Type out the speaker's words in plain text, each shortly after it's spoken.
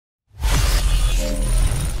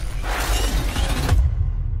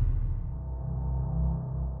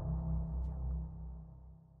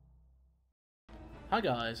Hi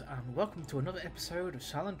guys, and welcome to another episode of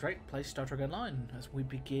Sal Plays STO Online as we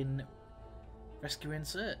begin Rescue and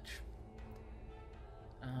Search.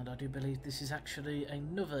 And I do believe this is actually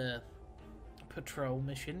another patrol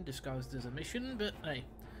mission disguised as a mission, but hey.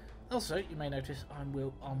 Also, you may notice I'm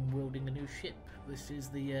wielding a new ship. This is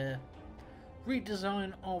the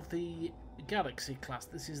redesign of the Galaxy class.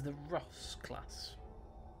 This is the Ross class.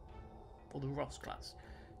 Or the Ross class.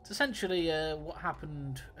 It's essentially what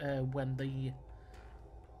happened when the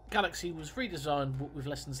Galaxy was redesigned, but with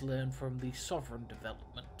lessons learned from the Sovereign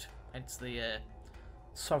development, hence the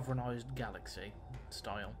sovereignized Galaxy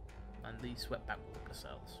style and the swept-back water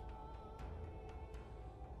cells.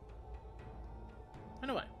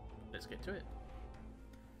 Anyway, let's get to it.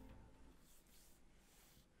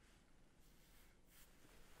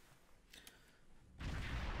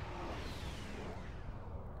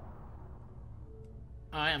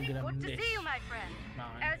 I am gonna miss. Good to see you, my friend.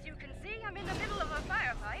 As you can see, I'm in the middle of a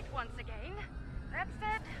firefight once again. That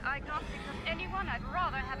said, I can't think of anyone I'd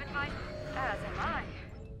rather have in my... As am I.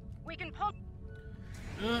 We can pull...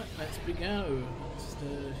 Let's begin. Let's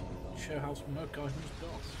show how smoke items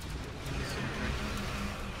boss.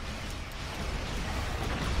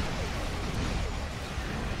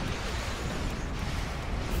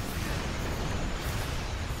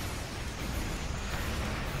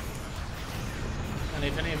 And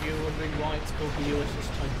if any of you are wondering why it's called the USS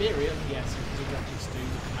Tiberium, yes, it is a reference to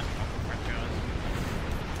the Command & Conquer franchise.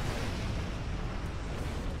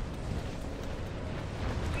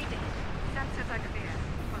 We did. Sensors are clear,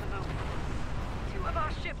 for the moment. Two of our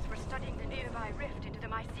ships were studying the nearby rift into the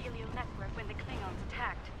mycelial network when the Klingons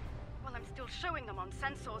attacked. While I'm still showing them on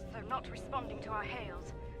sensors, they're not responding to our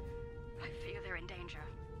hails. I fear they're in danger.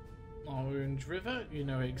 Orange River, you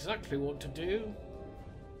know exactly what to do.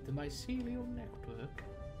 The mycelial network.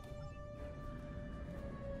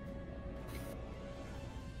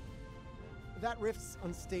 That rift's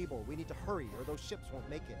unstable. We need to hurry, or those ships won't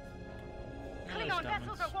make it. Klingon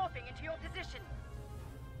vessels are warping into your position.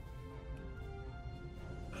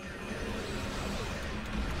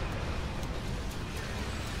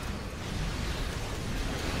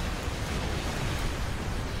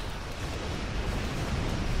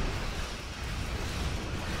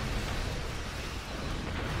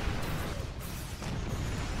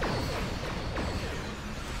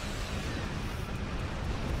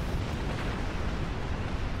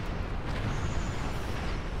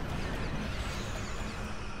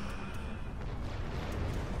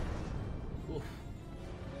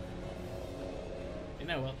 You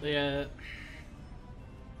know what, this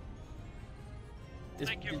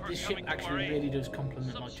ship actually really does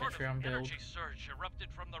complement my Tetrion build. Energy surge erupted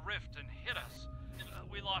from the rift and hit us.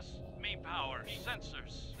 We lost main power,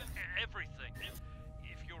 sensors, everything.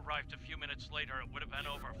 If you arrived a few minutes later, it would have been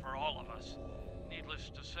over for all of us. Needless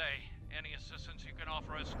to say, any assistance you can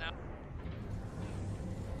offer us now...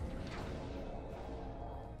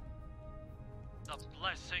 The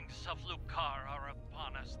blessings of Lucar are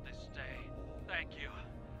upon us this day. Thank you.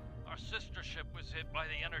 Our sister ship was hit by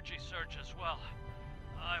the energy surge as well.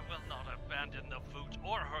 I will not abandon the Voot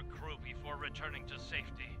or her crew before returning to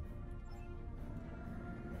safety.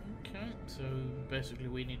 Okay, so basically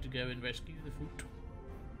we need to go and rescue the Voot.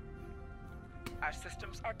 Our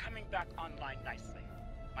systems are coming back online nicely.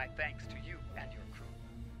 My thanks to you and your crew.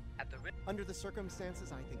 Under the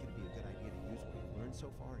circumstances, I think it'd be a good idea to use what we've learned so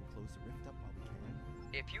far and close the rift up while we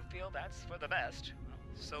can. If you feel that's for the best, well,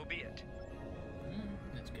 so be it.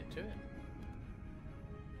 Let's get to it.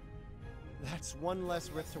 That's one less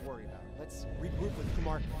rift to worry about. Let's regroup with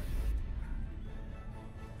Kumar.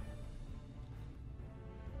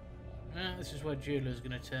 This is where Julia's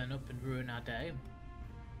going to turn up and ruin our day.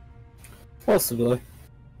 Possibly.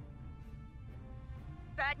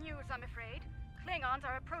 Bad news, I'm afraid. Klingons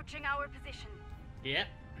are approaching our position. Yep.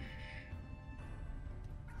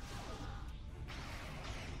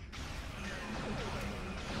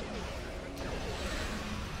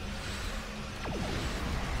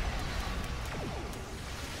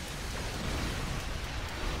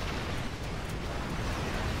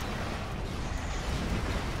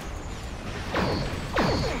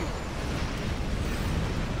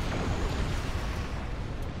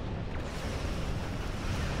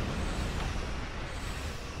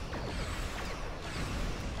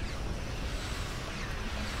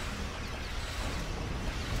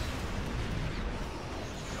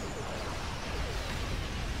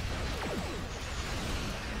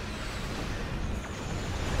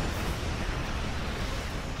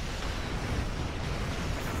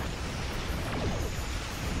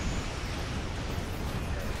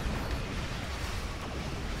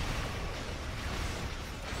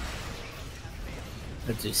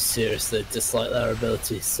 I do seriously dislike their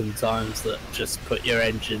abilities sometimes that just put your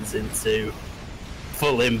engines into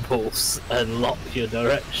full impulse and lock your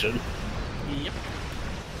direction. Yep.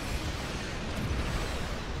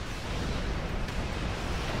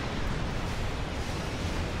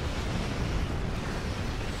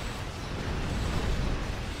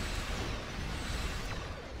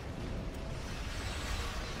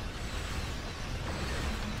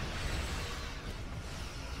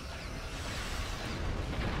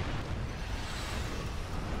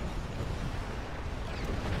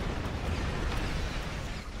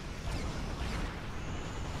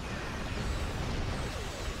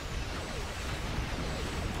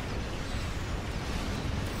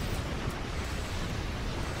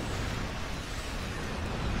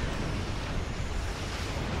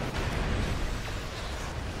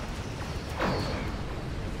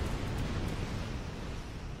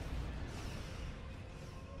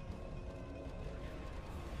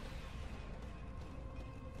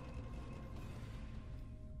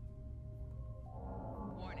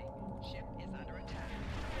 Warning, ship is under attack.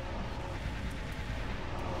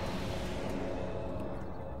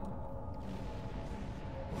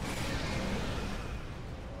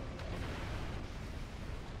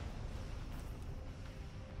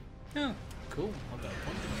 Oh, cool. I've got a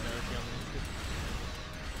point in there if you haven't interested.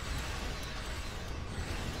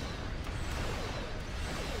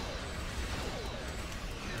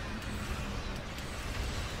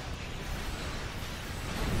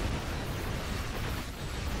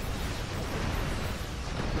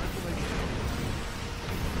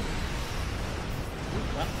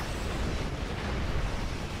 Well,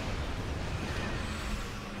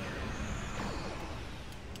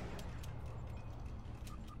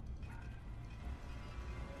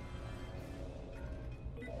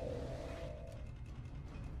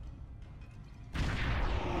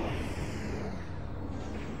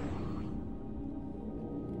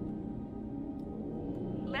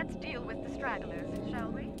 Let's deal with the stragglers, shall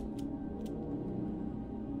we?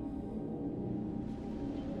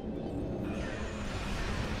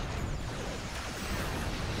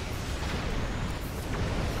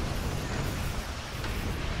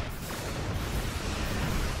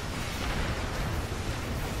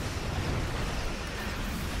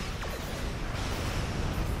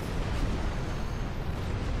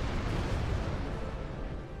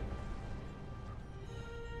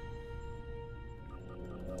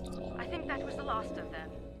 I think that was the last of them.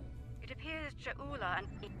 It appears Jaula and...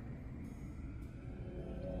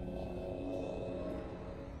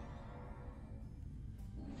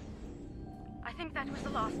 I think that was the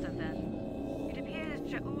last of them. It appears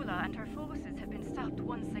Jaula and her forces have been stopped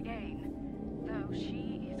once again. Though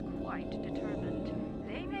she is quite determined.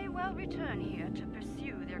 They may well return here to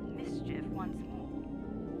pursue their mischief once more.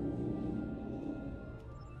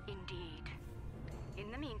 Indeed.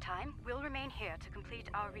 In the meantime, we'll remain here to complete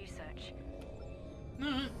our research.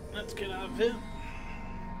 alright, let's get out of here.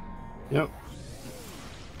 Yep.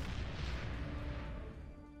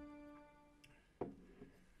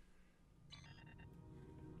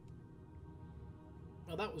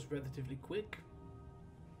 Well, that was relatively quick.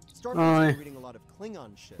 Starfleet's been reading a lot of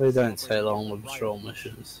Klingon ships. They don't take operating long in with the patrol Riot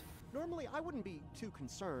missions. Normally, I wouldn't be too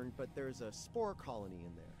concerned, but there's a spore colony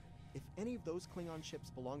in there. If any of those Klingon ships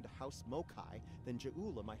belong to House Mokai, then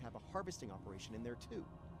Jaula might have a harvesting operation in there too.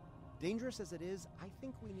 Dangerous as it is, I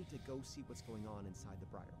think we need to go see what's going on inside the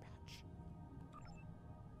Briar Patch.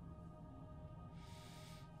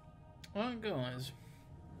 Alright guys,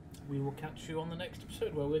 we will catch you on the next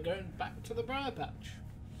episode where we're going back to the Briar Patch.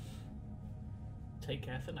 Take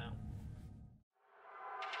care for now.